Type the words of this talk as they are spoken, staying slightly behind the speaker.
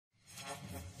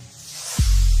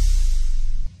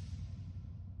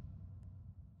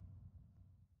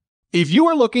If you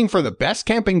are looking for the best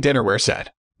camping dinnerware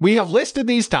set, we have listed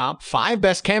these top 5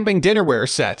 best camping dinnerware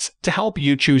sets to help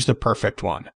you choose the perfect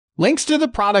one. Links to the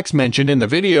products mentioned in the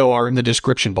video are in the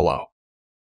description below.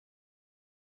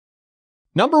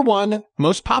 Number 1.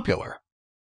 Most popular.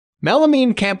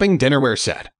 Melamine Camping Dinnerware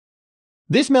Set.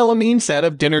 This melamine set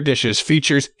of dinner dishes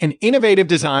features an innovative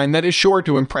design that is sure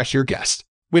to impress your guests.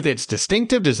 With its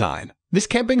distinctive design, this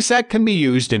camping set can be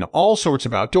used in all sorts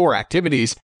of outdoor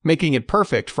activities, making it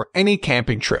perfect for any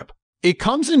camping trip. It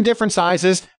comes in different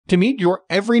sizes to meet your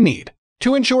every need,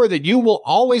 to ensure that you will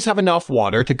always have enough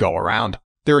water to go around.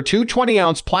 There are 2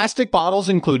 20-ounce plastic bottles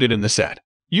included in the set.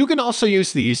 You can also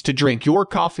use these to drink your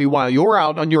coffee while you're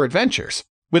out on your adventures.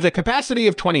 With a capacity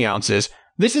of 20 ounces,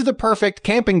 this is the perfect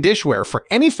camping dishware for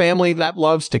any family that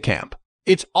loves to camp.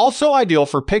 It's also ideal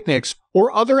for picnics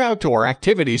or other outdoor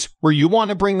activities where you want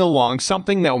to bring along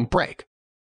something that won't break.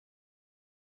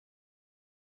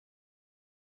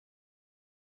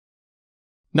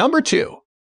 Number 2.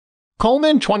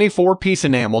 Coleman 24-piece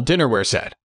Enamel Dinnerware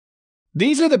Set.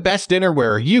 These are the best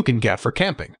dinnerware you can get for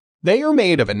camping. They are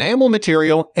made of enamel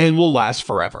material and will last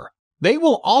forever. They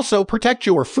will also protect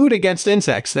your food against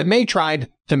insects that may try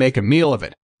to make a meal of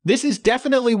it. This is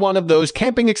definitely one of those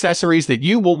camping accessories that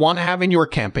you will want to have in your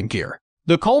camping gear.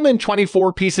 The Coleman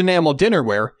 24-piece enamel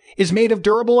dinnerware is made of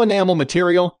durable enamel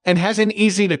material and has an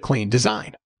easy-to-clean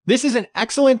design. This is an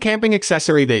excellent camping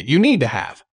accessory that you need to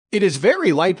have. It is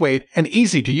very lightweight and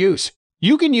easy to use.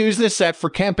 You can use this set for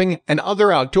camping and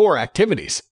other outdoor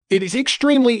activities. It is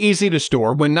extremely easy to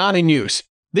store when not in use.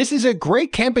 This is a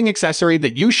great camping accessory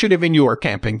that you should have in your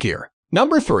camping gear.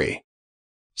 Number 3.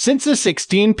 Cinsa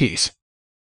 16-piece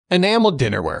Enameled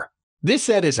Dinnerware. This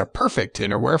set is a perfect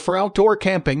dinnerware for outdoor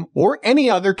camping or any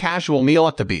other casual meal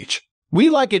at the beach. We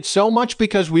like it so much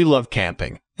because we love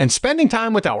camping and spending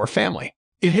time with our family.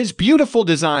 It has beautiful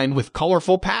design with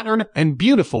colorful pattern and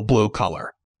beautiful blue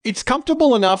color. It's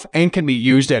comfortable enough and can be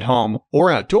used at home or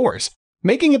outdoors,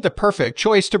 making it the perfect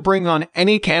choice to bring on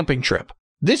any camping trip.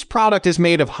 This product is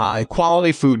made of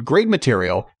high-quality food-grade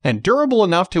material and durable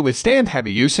enough to withstand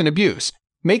heavy use and abuse,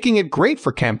 making it great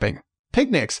for camping,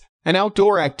 picnics, and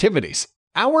outdoor activities.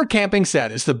 Our camping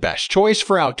set is the best choice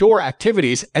for outdoor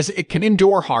activities as it can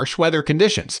endure harsh weather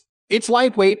conditions. It's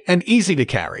lightweight and easy to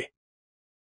carry.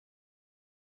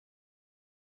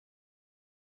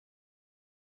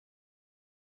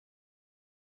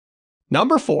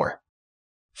 Number 4.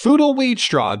 FOODLE Wheat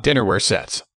Straw Dinnerware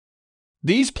Sets.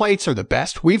 These plates are the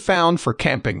best we've found for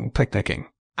camping and picnicking.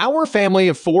 Our family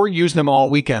of 4 use them all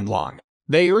weekend long.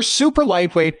 They are super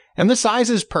lightweight and the size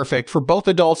is perfect for both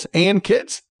adults and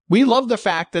kids. We love the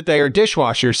fact that they are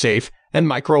dishwasher safe and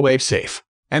microwave safe.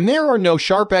 And there are no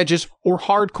sharp edges or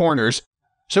hard corners,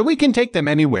 so we can take them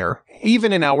anywhere,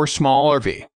 even in our small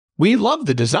RV. We love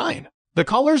the design. The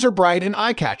colors are bright and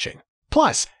eye-catching.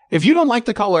 Plus, if you don't like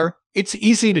the color, it's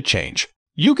easy to change.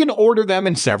 You can order them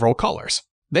in several colors.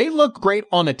 They look great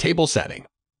on a table setting,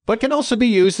 but can also be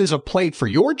used as a plate for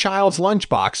your child's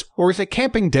lunchbox or as a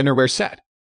camping dinnerware set.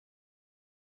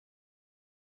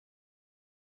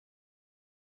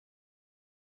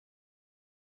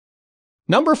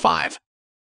 Number 5.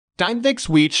 DINETHICS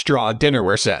Wheat Straw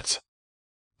Dinnerware Sets.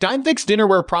 DINETHICS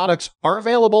dinnerware products are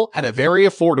available at a very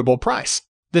affordable price.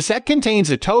 The set contains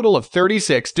a total of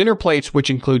 36 dinner plates, which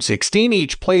include 16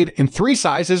 each plate in 3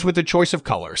 sizes with a choice of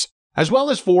colors, as well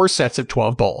as 4 sets of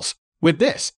 12 bowls. With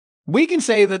this, we can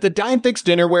say that the DINETHICS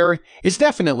dinnerware is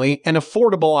definitely an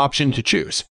affordable option to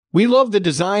choose. We love the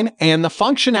design and the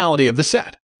functionality of the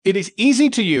set. It is easy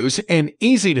to use and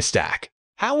easy to stack.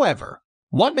 However,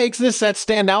 what makes this set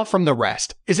stand out from the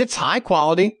rest is its high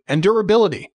quality and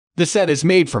durability. The set is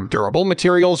made from durable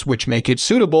materials which make it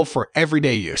suitable for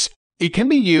everyday use. It can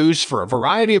be used for a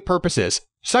variety of purposes,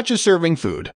 such as serving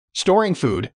food, storing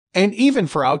food, and even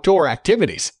for outdoor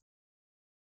activities.